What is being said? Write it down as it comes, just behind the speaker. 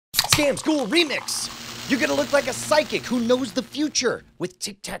Scam School Remix. You're gonna look like a psychic who knows the future with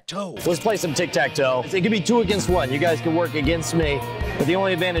tic-tac-toe. Let's play some tic-tac-toe. It could be 2 against 1. You guys can work against me, but the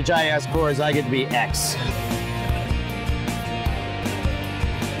only advantage I ask for is I get to be X.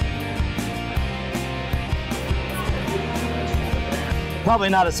 Probably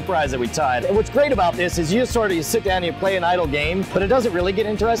not a surprise that we tied. And what's great about this is you sit down and you play an idle game, but it doesn't really get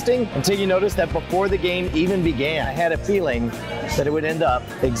interesting until you notice that before the game even began, I had a feeling that it would end up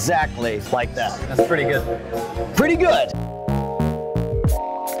exactly like that. That's pretty good. Pretty good.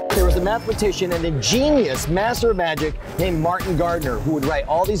 There was a mathematician and a genius master of magic named Martin Gardner who would write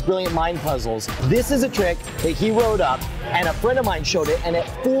all these brilliant mind puzzles. This is a trick that he wrote up, and a friend of mine showed it, and it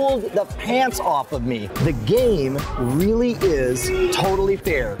fooled the pants off of me. The game really is totally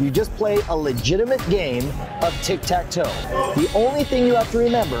fair. You just play a legitimate game of tic-tac-toe. The only thing you have to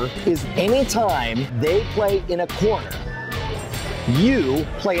remember is anytime they play in a corner, you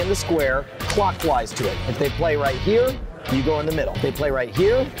play in the square clockwise to it. If they play right here, you go in the middle. If they play right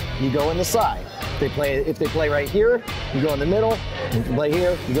here, you go in the side. If they play right here, you go in the middle. If they play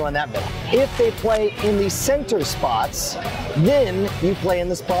here, you go in that middle. If they play in the center spots, then you play in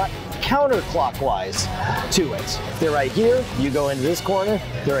the spot counterclockwise to it. If they're right here, you go into this corner.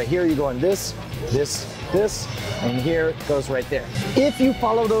 If they're right here, you go in this, and here it goes right there. If you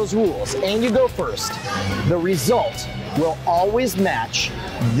follow those rules and you go first, the result will always match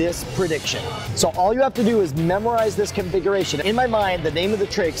this prediction. So all you have to do is memorize this configuration. In my mind, the name of the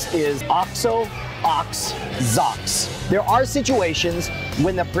tricks is OXO, OX, ZOX. There are situations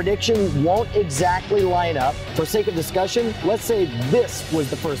when the prediction won't exactly line up. For sake of discussion, let's say this was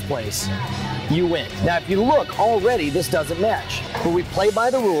the first place. You win. Now, if you look already, this doesn't match. But we play by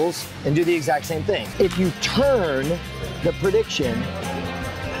the rules and do the exact same thing. If you turn the prediction,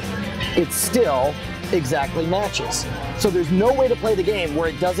 it still exactly matches. So there's no way to play the game where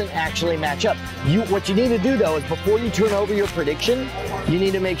it doesn't actually match up. What you need to do though is before you turn over your prediction, you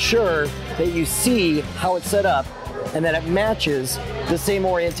need to make sure that you see how it's set up and that it matches the same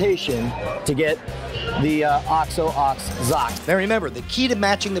orientation to get the OXO, OX, ZOX. Now remember, the key to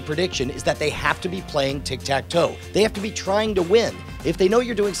matching the prediction is that they have to be playing tic-tac-toe. They have to be trying to win. If they know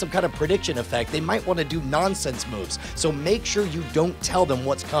you're doing some kind of prediction effect, they might want to do nonsense moves, so make sure you don't tell them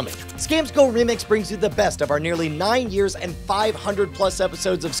what's coming. Scam School Remix brings you the best of our nearly 9 years and 500 plus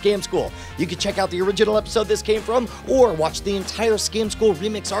episodes of Scam School. You can check out the original episode this came from, or watch the entire Scam School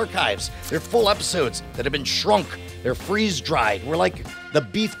Remix archives. They're full episodes that have been shrunk. They're freeze-dried. We're like the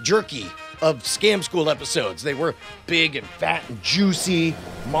beef jerky of Scam School episodes. They were big and fat and juicy,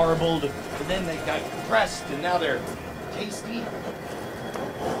 marbled, and then they got pressed, and now they're tasty.